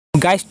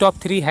Guys top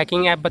 3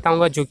 hacking app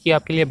बताऊंगा जो कि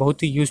आपके लिए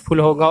बहुत ही यूज़फुल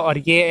होगा और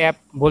ये ऐप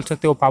बोल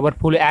सकते हो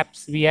पावरफुल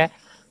ऐप्स भी है।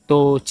 तो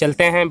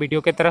चलते हैं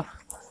वीडियो की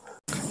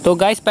तरफ। तो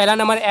गाइस पहला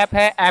नंबर ऐप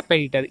है ऐप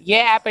एडिटर।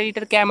 ये ऐप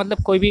एडिटर क्या है,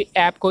 मतलब कोई भी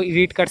ऐप को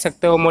एडिट कर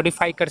सकते हो,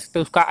 मॉडिफाई कर सकते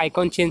हो, उसका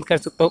आइकॉन चेंज कर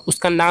सकते हो,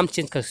 उसका नाम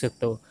चेंज कर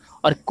सकते हो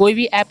और कोई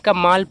भी ऐप का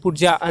माल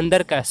पुर्जा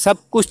अंदर का सब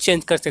कुछ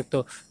चेंज कर सकते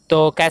हो।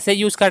 तो कैसे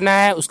यूज़ करना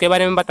है उसके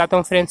बारे में बताता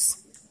हूँ फ्रेंड्स।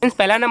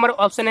 पहला नंबर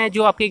ऑप्शन है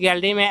जो आपकी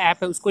गैलरी में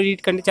ऐप है उसको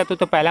एडिट करना चाहते हो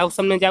तो पहला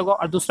ऑप्शन में जाओगे,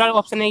 और दूसरा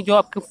ऑप्शन है जो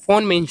आपके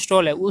फ़ोन में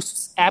इंस्टॉल है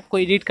उस ऐप को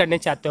एडिट करने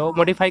चाहते हो,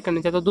 मॉडिफाई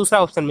करना चाहते हो, दूसरा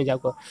ऑप्शन में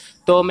जाओगे।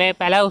 तो मैं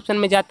पहला ऑप्शन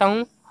में जाता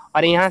हूँ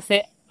और यहाँ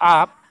से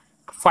आप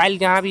फाइल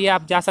जहाँ भी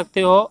आप जा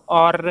सकते हो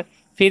और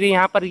फिर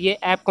यहाँ पर ये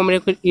ऐप को मेरे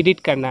को एडिट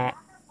करना है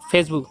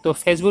फेसबुक। तो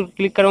फेसबुक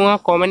क्लिक करूँगा,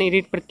 कॉमन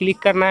एडिट पर क्लिक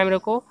करना है मेरे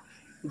को।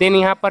 देन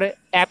यहाँ पर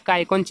ऐप का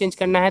आइकॉन चेंज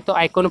करना है तो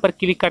आइकॉन पर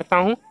क्लिक करता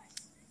हूँ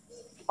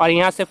और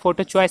यहाँ से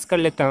फ़ोटो चॉइस कर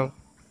लेता हूँ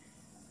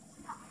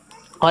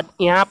और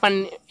यहाँ पर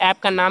ऐप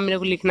का नाम मेरे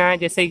को लिखना है।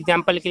 जैसे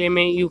एग्जांपल के लिए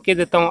मैं यूके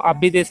देता हूँ, आप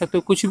भी दे सकते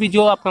हो, कुछ भी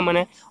जो आपका मन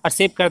है, और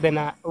सेव कर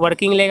देना है।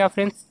 वर्किंग लेगा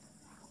फ्रेंड्स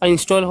और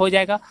इंस्टॉल हो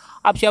जाएगा।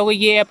 आप चाहोगे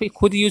ये ऐप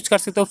खुद यूज़ कर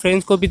सकते हो,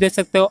 फ्रेंड्स को भी दे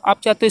सकते हो।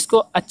 आप चाहते हो इसको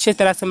अच्छे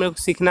तरह से मेरे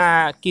को सीखना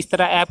है किस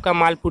तरह ऐप का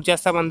माल पुर्जा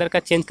सब अंदर का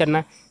चेंज करना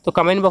है, तो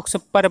कमेंट बॉक्स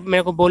पर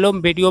मेरे को बोलो,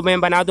 वीडियो में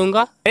बना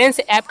दूंगा। फ्रेंड्स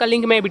ऐप का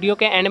लिंक मैं वीडियो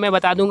के एंड में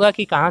बता दूंगा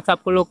कि कहाँ से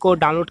आपको लोग को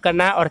डाउनलोड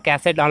करना है और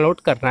कैसे डाउनलोड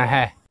करना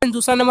है।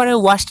 दूसरा नंबर है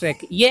वॉइस ट्रैक।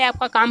 ये ऐप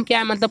का काम क्या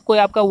है, मतलब कोई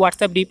आपका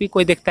व्हाट्सएप डीपी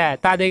कोई देखता है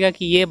बता देगा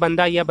कि ये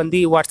बंदा या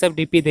बंदी व्हाट्सएप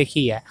डीपी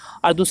देखी है।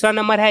 और दूसरा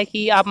नंबर है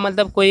कि आप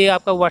मतलब कोई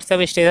आपका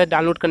व्हाट्सएप स्टेटस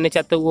डाउनलोड करने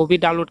चाहते हो वो भी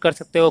डाउनलोड कर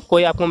सकते हो।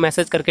 कोई आपको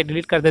मैसेज करके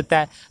डिलीट कर देता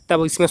है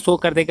तब इसमें शो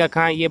कर देगा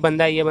कहाँ ये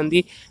बंदा ये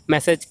बंदी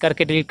मैसेज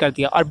करके डिलीट कर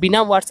दिया। और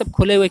बिना व्हाट्सएप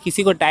खोले हुए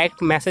किसी को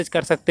डायरेक्ट मैसेज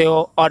कर सकते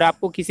हो, और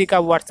आपको किसी का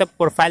व्हाट्सएप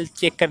प्रोफाइल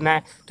चेक करना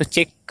है तो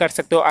चेक कर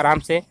सकते हो आराम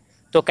से।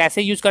 तो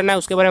कैसे यूज़ करना है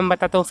उसके बारे में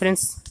बताता हूँ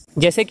फ्रेंड्स।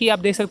 जैसे कि आप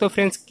देख सकते हो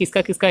फ्रेंड्स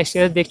किसका किसका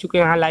स्टेटस देख चुके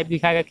हो, यहाँ लाइव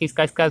दिखाएगा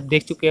किसका किसका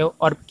देख चुके हो।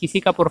 और किसी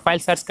का प्रोफाइल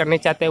सर्च करने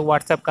चाहते हो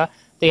व्हाट्सएप का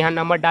तो यहाँ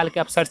नंबर डाल के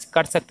आप सर्च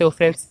कर सकते हो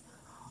फ्रेंड्स।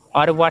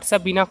 और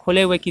व्हाट्सएप बिना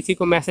खोले हुए किसी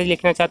को मैसेज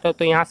लिखना चाहते हो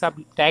तो यहाँ से आप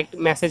डायरेक्ट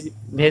मैसेज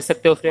भेज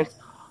सकते हो फ्रेंड्स।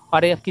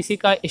 और आप किसी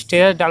का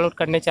स्टेटस डाउनलोड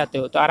करने चाहते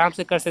हो तो आराम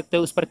से कर सकते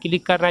हो, उस पर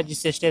क्लिक करना है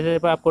जिस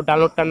स्टेटस पर आपको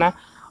डाउनलोड करना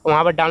है,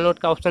 वहाँ पर डाउनलोड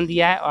का ऑप्शन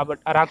दिया है, आप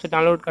आराम से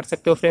डाउनलोड कर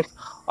सकते हो फ्रेंड्स।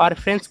 और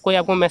फ्रेंड्स कोई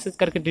आपको मैसेज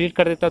करके डिलीट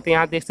कर देता हो तो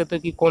यहाँ देख सकते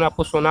हो कि कौन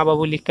आपको सोना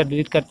बाबू लिख कर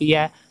डिलीट कर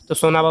दिया है, तो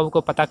सोना बाबू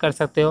को पता कर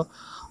सकते हो।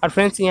 और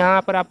फ्रेंड्स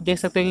यहाँ पर आप देख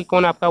सकते हो कि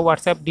कौन आपका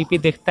व्हाट्सएप डीपी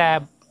देखता है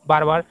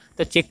बार बार,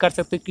 तो चेक कर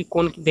सकते हो कि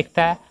कौन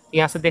देखता है,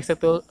 यहाँ से देख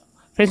सकते हो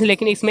फ्रेंड्स।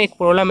 लेकिन इसमें एक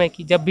प्रॉब्लम है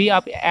कि जब भी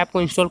आप ऐप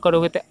को इंस्टॉल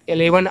करोगे तो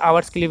 11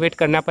 आवर्स के लिए वेट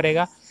करना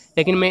पड़ेगा।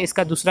 लेकिन मैं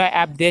इसका दूसरा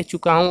ऐप दे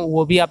चुका हूँ,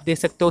 वो भी आप देख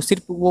सकते हो,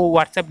 सिर्फ वो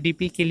व्हाट्सएप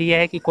डीपी के लिए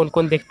है कि कौन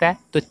कौन देखता है,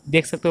 तो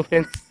देख सकते हो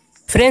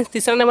फ्रेंड्स।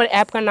 तीसरा नंबर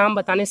ऐप का नाम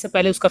बताने से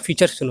पहले उसका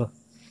फीचर सुनो।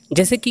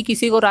 जैसे कि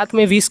किसी को रात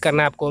में विश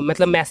करना है आपको,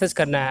 मतलब मैसेज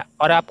करना है,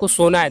 और आपको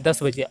सोना है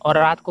 10 बजे और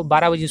रात को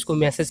 12 बजे उसको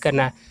मैसेज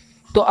करना है,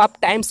 तो आप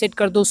टाइम सेट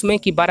कर दो उसमें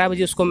कि 12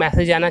 बजे उसको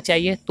मैसेज आना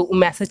चाहिए, तो वो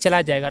मैसेज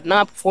चला जाएगा ना।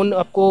 आप फ़ोन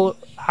आपको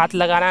हाथ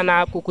लगाना ना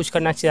आपको कुछ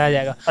करना, चला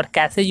जाएगा। और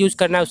कैसे यूज़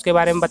करना है उसके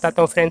बारे में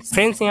बताता हूँ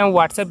फ्रेंड्स। यहाँ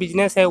व्हाट्सएप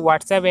बिजनेस है,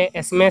 व्हाट्सएप है,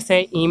 SMS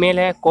है, ईमेल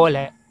है, कॉल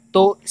है,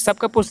 तो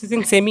सबका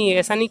प्रोसेसिंग सेम ही है,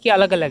 ऐसा नहीं कि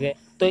अलग अलग है।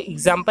 तो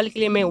एग्जाम्पल के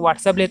लिए मैं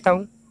व्हाट्सएप लेता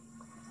हूँ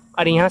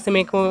और यहाँ से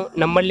मेरे को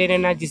नंबर ले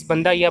लेना है जिस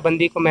बंदा या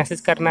बंदी को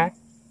मैसेज करना है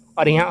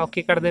और यहाँ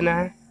ओके कर देना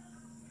है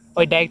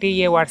और डायरेक्टली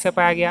ये व्हाट्सएप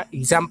आ गया।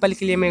 एग्जांपल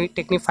के लिए मैं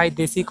टेक्नीफाई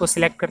देसी को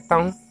सिलेक्ट करता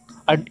हूँ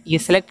और ये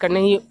सिलेक्ट करने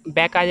ही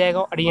बैक आ जाएगा।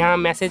 और यहाँ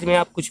मैसेज में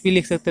आप कुछ भी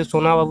लिख सकते हो,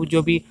 सोना बाबू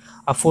जो भी,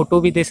 आप फ़ोटो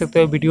भी दे सकते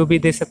हो, वीडियो भी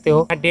दे सकते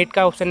हो। डेट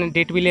का ऑप्शन है,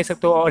 डेट भी ले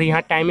सकते हो, और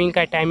यहाँ टाइमिंग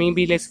का टाइमिंग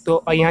भी ले सकते हो।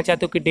 और यहाँ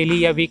चाहते हो कि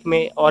डेली या वीक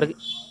में और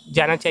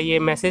जाना चाहिए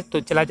मैसेज तो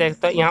चला जाएगा।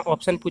 तो यहाँ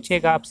ऑप्शन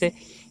पूछेगा आपसे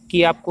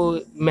कि आपको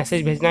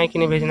मैसेज भेजना है कि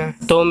नहीं भेजना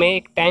है। तो मैं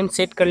एक टाइम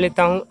सेट कर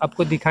लेता हूँ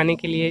आपको दिखाने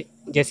के लिए।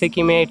 जैसे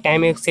कि मैं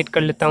टाइम एक सेट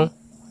कर लेता हूँ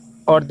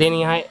और देन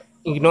यहाँ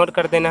इग्नोर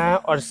कर देना है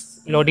और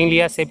लोडिंग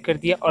लिया, सेव कर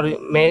दिया, और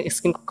मैं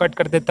स्क्रीन को कट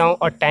कर देता हूँ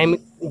और टाइम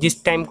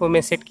जिस टाइम को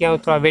मैं सेट किया हूँ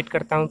थोड़ा वेट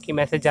करता हूँ कि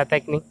मैसेज आता है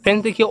कि नहीं।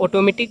 फ्रेंड्स देखिए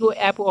ऑटोमेटिक वो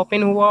ऐप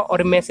ओपन हुआ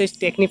और मैसेज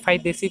टेक्नीफाई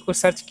देसी को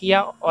सर्च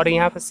किया और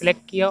यहाँ पर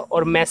सिलेक्ट किया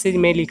और मैसेज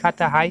में लिखा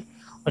था हाय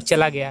और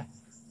चला गया।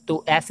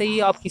 तो ऐसे ही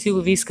आप किसी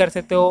को विश कर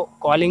सकते हो,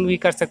 कॉलिंग भी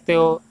कर सकते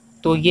हो।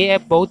 तो ये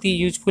ऐप बहुत ही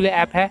यूजफुल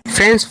ऐप है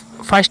फ्रेंड्स।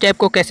 फर्स्ट ऐप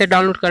को कैसे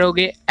डाउनलोड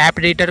करोगे ऐप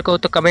एडिटर को,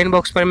 तो कमेंट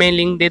बॉक्स पर मैं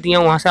लिंक दे दिया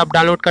हूँ, वहाँ से आप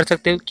डाउनलोड कर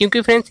सकते हो।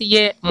 क्योंकि फ्रेंड्स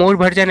ये मोर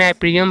वर्जन है,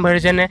 प्रीमियम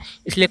वर्जन है,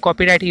 इसलिए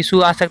कॉपीराइट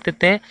इशू आ सकते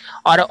थे।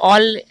 और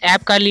ऑल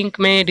ऐप का लिंक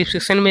मैं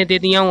डिस्क्रिप्शन में दे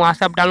दिया हूँ, वहाँ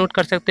से आप डाउनलोड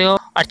कर सकते हो।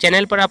 और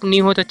चैनल पर आप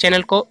न्यू हो तो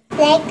चैनल को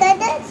लाइक कर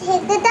दो,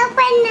 शेयर कर दो,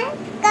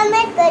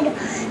 कमेंट कर दो,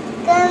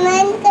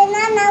 कमेंट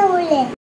करना ना भूले।